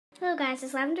Hello guys,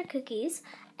 it's Lavender Cookies,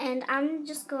 and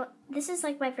this is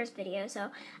like my first video, so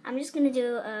I'm just gonna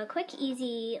do a quick,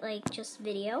 easy, just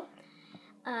video.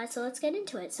 So let's get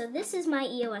into it. So this is my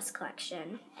Eos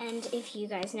collection, and if you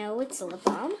guys know, it's a lip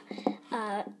balm,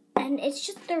 and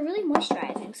they're really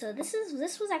moisturizing. So this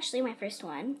was actually my first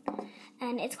one,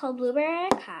 and it's called Blueberry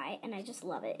Acai, and I just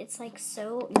love it. It's like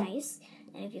so nice,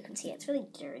 and if you can see, it's really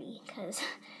dirty because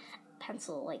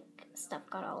pencil stuff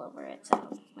got all over it,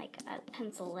 so a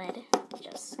pencil lead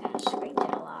just kind of scraped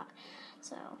it a lot,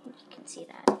 so you can see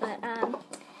that. But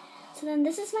so then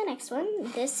this is my next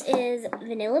one. This is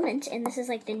Vanilla Mint, and this is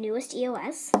like the newest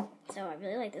EOS, so I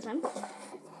really like this one.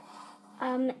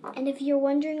 And if you're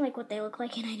wondering what they look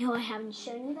like, and I know I haven't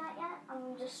shown you that yet,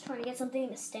 I'm just trying to get something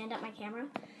to stand up my camera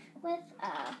with.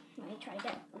 Let me try to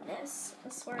get this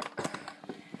work.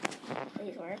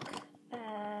 Please work.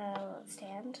 Let's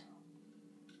stand.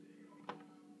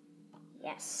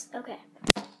 Yes, okay.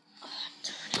 Oh,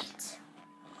 darn it.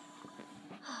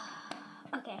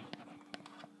 Okay,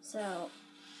 so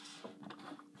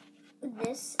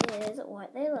this is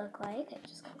what they look like. I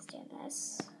just gotta stand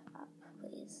this up,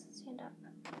 please. Stand up.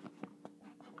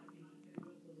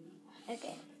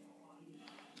 Okay.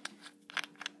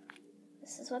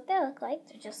 This is what they look like.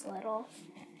 They're just little,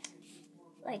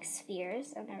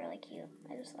 spheres, and they're really cute.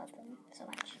 I just love them so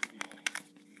much.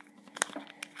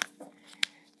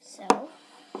 So,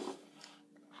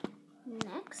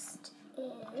 next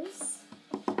is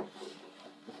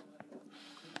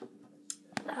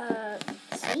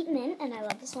Sweet Mint, and I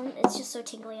love this one. It's just so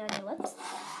tingly on your lips.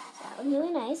 So that one's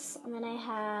really nice. And then I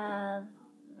have,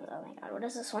 oh my god, what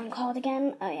is this one called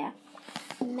again? Oh yeah,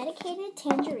 Medicated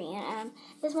Tangerine.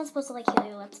 This one's supposed to heal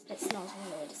your lips, but it smells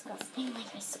really disgusting,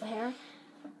 I swear.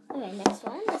 Okay, next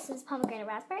one. This is Pomegranate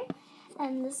Raspberry,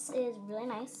 and this is really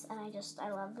nice, and I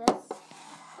love this.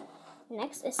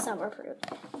 Next is Summer Fruit.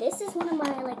 This is one of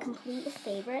my complete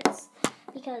favorites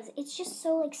because it's just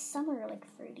so summer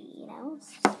fruity, you know?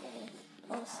 It's just really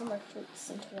all summer fruits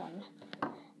into one.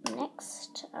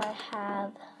 Next, I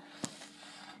have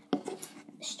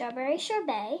Strawberry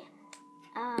Sorbet.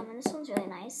 And this one's really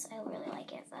nice. I really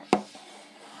like it, but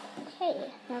okay.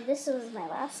 Now this is my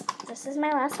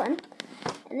last one.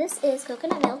 And this is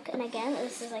Coconut Milk, and again,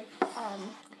 this is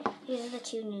these are the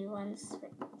two new ones,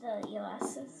 the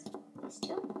EOS's. These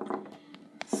two.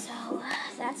 So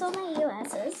that's all my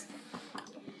EOS's.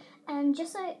 And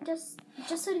just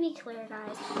so to be clear,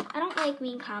 guys, I don't like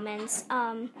mean comments.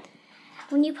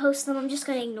 When you post them, I'm just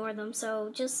gonna ignore them.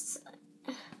 So just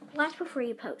watch before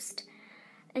you post,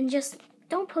 and just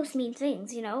don't post mean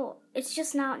things. You know, it's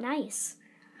just not nice.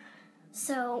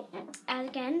 So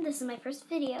again, this is my first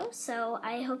video, so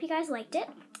I hope you guys liked it.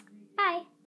 Bye.